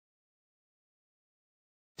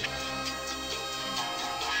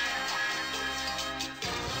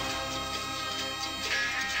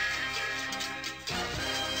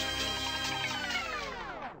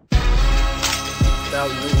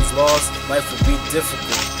Without Newton's laws, life would be difficult.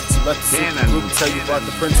 So let the Supergroup tell you about the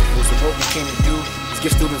principles, and what we came to do is give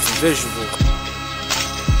students a visual.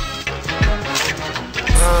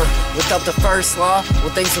 Without the first law, well,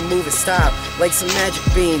 things will move and stop. Like some magic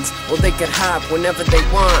beans, well, they could hop whenever they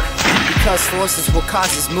want, because force is what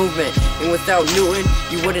causes movement. And without Newton,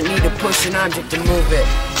 you wouldn't need to push an object to move it.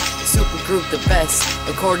 Supergroup the best.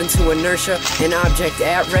 According to inertia, an object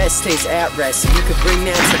at rest stays at rest, and you could bring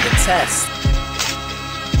that to the test.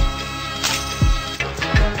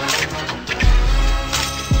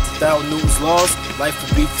 Without Newton's laws, life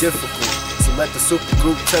would be difficult. So let the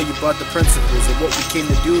Supergroup tell you about the principles, and what we came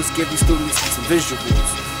to do is give you students some visuals.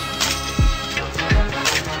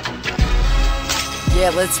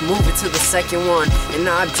 Yeah, let's move it to the second one. An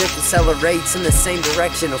object accelerates in the same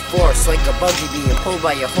direction of force, like a buggy being pulled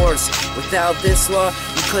by a horse. Without this law,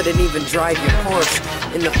 you couldn't even drive your Porsche.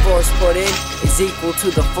 And the force put in is equal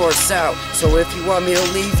to the force out. So if you want me to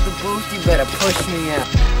leave the booth, you better push me out.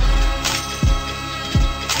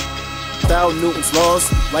 Without Newton's laws,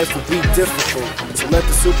 life would be difficult. So let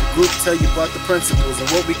the Supergroup tell you about the principles, and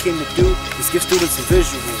what we came to do is give students a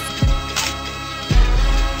visual.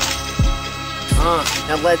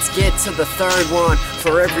 Now let's get to the third one.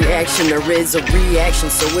 For every action there is a reaction.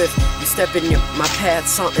 So if you step in my path,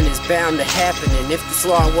 something is bound to happen. And if this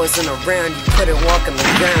law wasn't around, you couldn't walk on the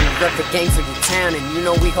ground and rep a gang for your town. And you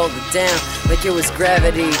know we hold it down like it was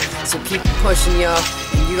gravity. So keep pushing, y'all.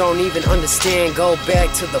 And you don't even understand, go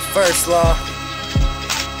back to the first law.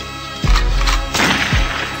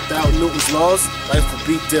 Without Newton's laws, life would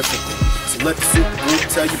be difficult. So let the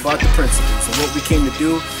Supergroup tell you about the principles, and what we came to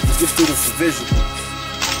do is give students a visual.